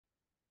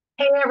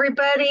Hey,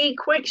 everybody,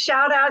 quick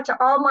shout out to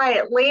all my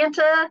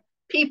Atlanta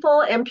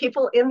people and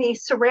people in the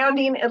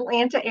surrounding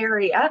Atlanta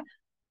area.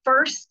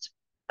 First,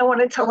 I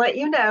wanted to let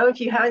you know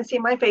if you haven't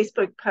seen my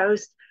Facebook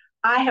post,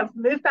 I have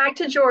moved back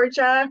to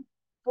Georgia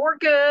for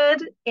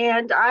good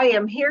and I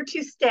am here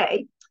to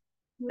stay.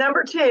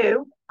 Number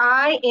two,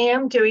 I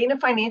am doing a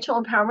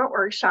financial empowerment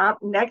workshop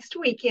next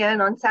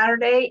weekend on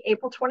Saturday,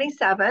 April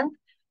 27th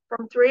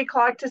from 3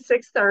 o'clock to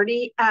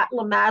 6:30 at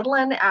La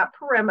Madeleine at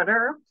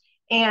Perimeter.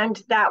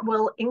 And that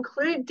will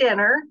include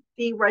dinner.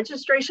 The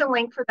registration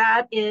link for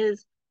that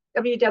is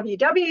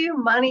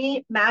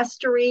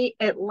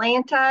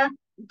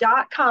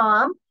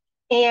www.moneymaryatlanta.com.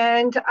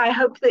 And I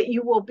hope that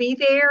you will be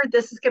there.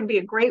 This is going to be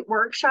a great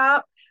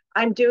workshop.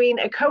 I'm doing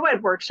a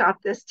co-ed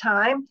workshop this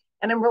time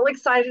and I'm really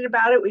excited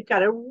about it. We've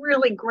got a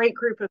really great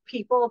group of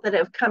people that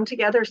have come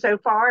together so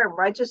far and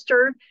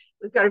registered.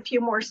 We've got a few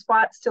more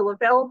spots still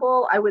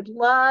available. I would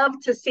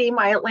love to see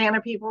my Atlanta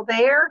people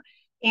there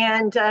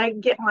and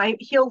get my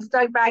heels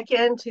dug back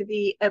into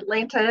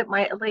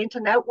my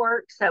Atlanta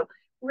network. So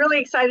really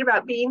excited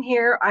about being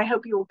here. I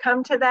hope you will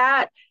come to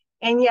that.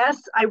 And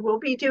yes, I will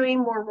be doing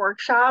more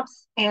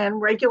workshops and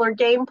regular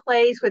game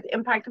plays with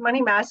Impact the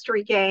Money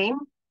Mastery game.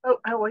 Oh,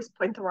 I always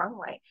point the wrong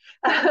way.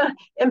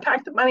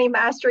 Impact the Money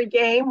Mastery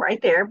game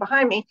right there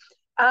behind me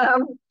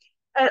on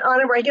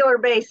a regular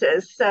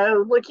basis.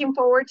 So looking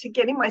forward to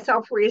getting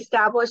myself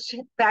reestablished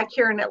back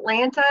here in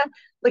Atlanta,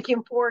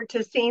 looking forward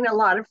to seeing a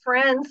lot of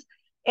friends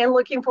and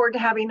looking forward to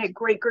having a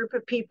great group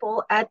of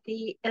people at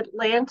the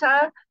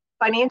Atlanta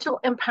Financial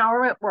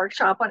Empowerment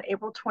Workshop on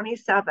April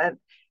 27th.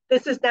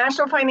 This is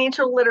National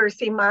Financial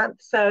Literacy Month,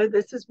 so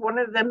this is one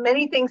of the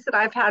many things that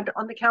I've had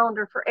on the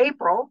calendar for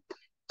April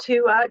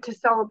to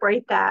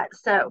celebrate that.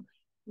 So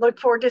look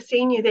forward to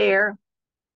seeing you there.